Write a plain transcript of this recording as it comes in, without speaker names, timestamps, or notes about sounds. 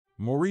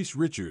Maurice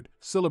Richard,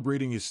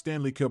 celebrating his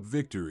Stanley Cup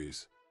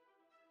victories.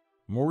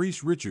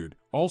 Maurice Richard,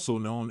 also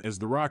known as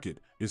the Rocket,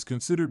 is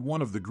considered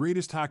one of the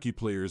greatest hockey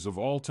players of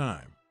all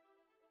time.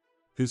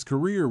 His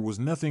career was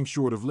nothing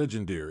short of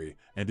legendary,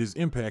 and his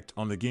impact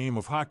on the game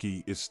of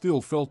hockey is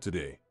still felt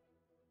today.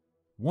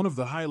 One of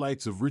the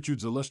highlights of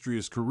Richard's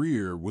illustrious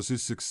career was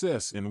his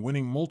success in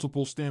winning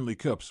multiple Stanley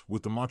Cups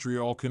with the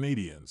Montreal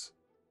Canadiens.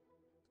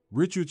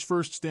 Richard's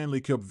first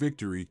Stanley Cup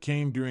victory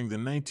came during the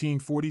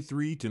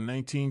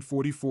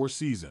 1943-1944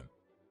 season.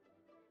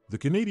 The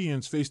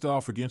Canadiens faced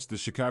off against the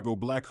Chicago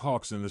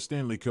Blackhawks in the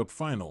Stanley Cup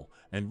final,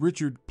 and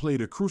Richard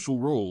played a crucial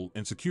role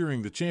in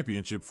securing the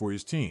championship for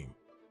his team.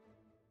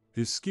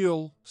 His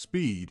skill,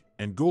 speed,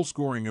 and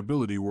goal-scoring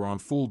ability were on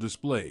full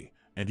display,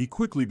 and he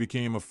quickly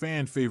became a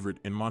fan favorite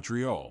in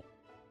Montreal.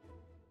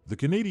 The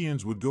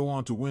Canadiens would go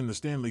on to win the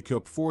Stanley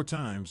Cup 4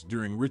 times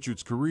during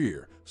Richard's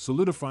career,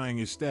 solidifying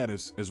his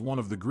status as one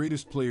of the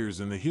greatest players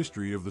in the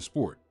history of the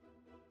sport.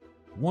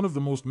 One of the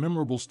most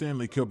memorable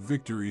Stanley Cup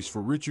victories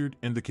for Richard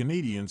and the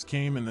Canadiens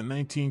came in the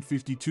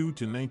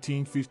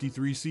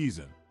 1952-1953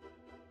 season.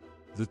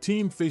 The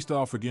team faced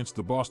off against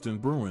the Boston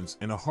Bruins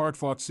in a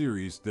hard-fought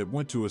series that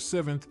went to a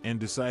 7th and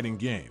deciding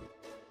game.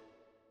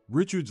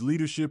 Richard's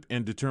leadership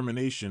and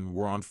determination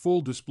were on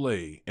full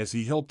display as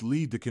he helped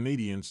lead the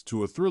Canadiens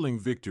to a thrilling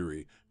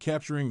victory,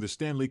 capturing the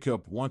Stanley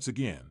Cup once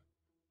again.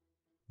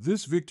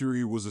 This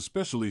victory was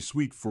especially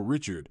sweet for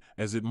Richard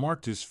as it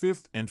marked his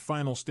 5th and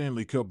final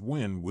Stanley Cup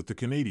win with the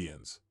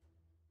Canadiens.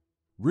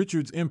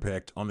 Richard's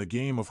impact on the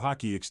game of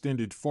hockey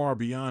extended far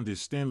beyond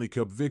his Stanley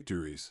Cup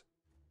victories.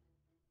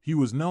 He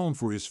was known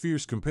for his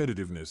fierce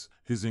competitiveness,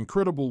 his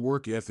incredible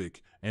work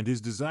ethic, and his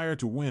desire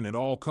to win at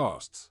all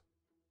costs.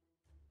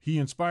 He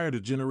inspired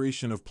a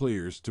generation of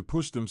players to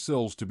push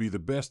themselves to be the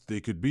best they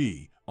could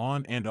be,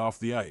 on and off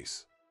the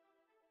ice.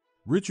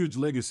 Richard's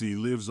legacy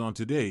lives on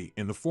today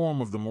in the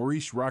form of the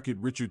Maurice "Rocket"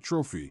 Richard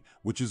Trophy,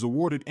 which is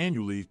awarded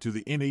annually to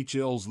the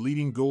NHL's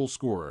leading goal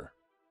scorer.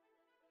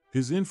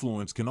 His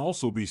influence can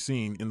also be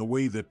seen in the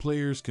way that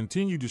players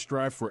continue to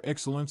strive for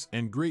excellence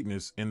and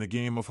greatness in the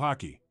game of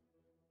hockey.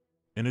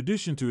 In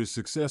addition to his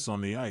success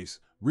on the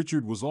ice,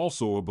 Richard was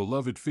also a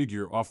beloved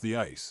figure off the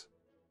ice.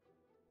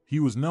 He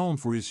was known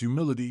for his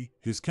humility,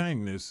 his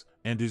kindness,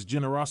 and his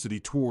generosity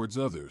towards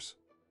others.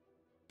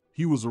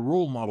 He was a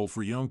role model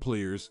for young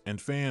players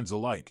and fans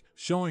alike,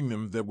 showing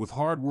them that with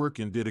hard work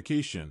and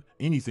dedication,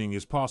 anything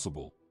is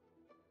possible.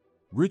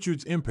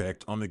 Richard's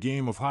impact on the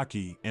game of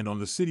hockey and on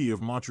the city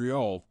of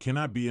Montreal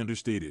cannot be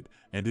understated,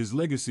 and his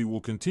legacy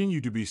will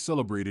continue to be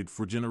celebrated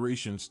for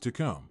generations to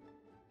come.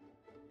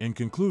 In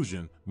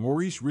conclusion,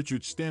 Maurice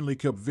Richard's Stanley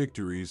Cup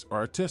victories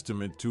are a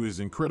testament to his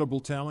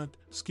incredible talent,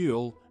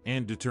 skill,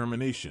 and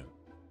determination.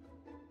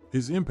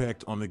 His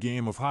impact on the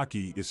game of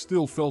hockey is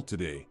still felt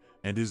today,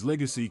 and his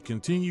legacy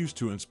continues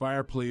to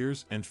inspire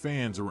players and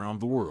fans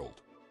around the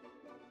world.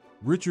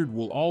 Richard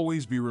will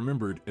always be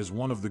remembered as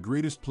one of the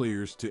greatest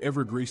players to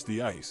ever grace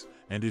the ice,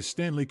 and his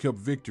Stanley Cup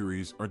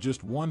victories are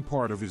just one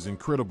part of his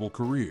incredible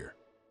career.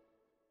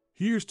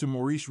 Here's to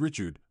Maurice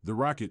Richard, the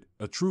Rocket,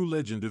 a true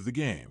legend of the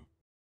game.